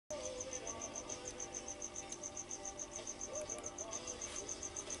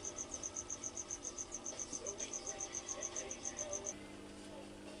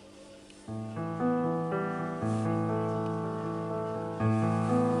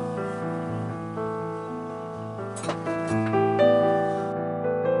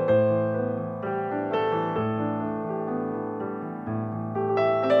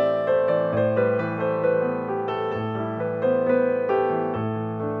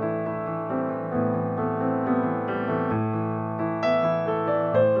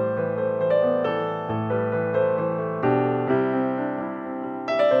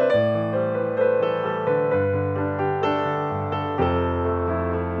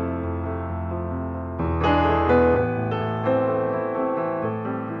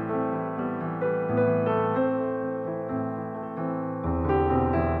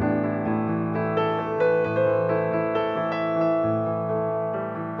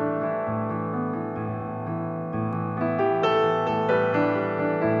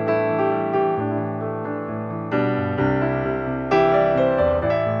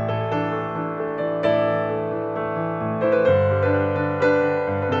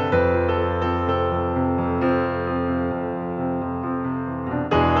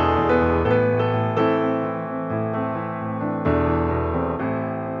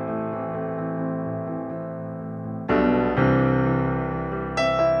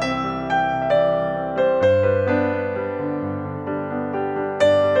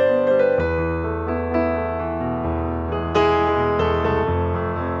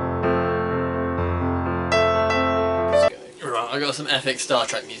got some epic Star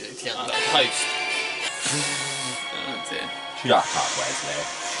Trek music to get on. Post. Oh dear. Shut up, Wesley.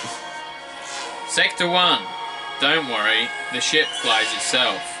 Sector 1. Don't worry, the ship flies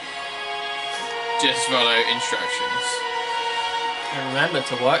itself. Just follow instructions. And remember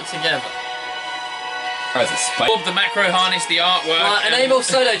to work together. Oh, it's a space. Bob the macro harness, the artwork. Right, enable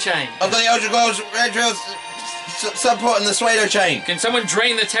solo chain. I've got the ultra goals, red drills, support and the Swado chain. Can someone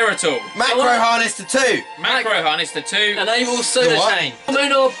drain the Terratol? Macro harness to 2. Macro harness to 2. Enable solo The what? chain.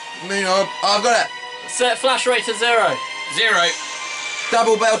 Moon orb. Moon orb. Oh, I've got it. Set flash rate to 0. 0.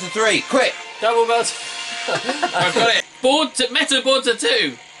 Double bell to 3. Quick. Double belt. I've got it. Board to meta board to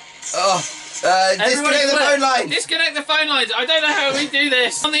 2. Oh, disconnect the phone line. Disconnect the phone lines. I don't know how we do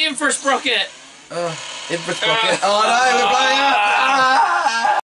this. On the infra sprocket. Infra sprocket. Oh no, we're blowing up. Ah!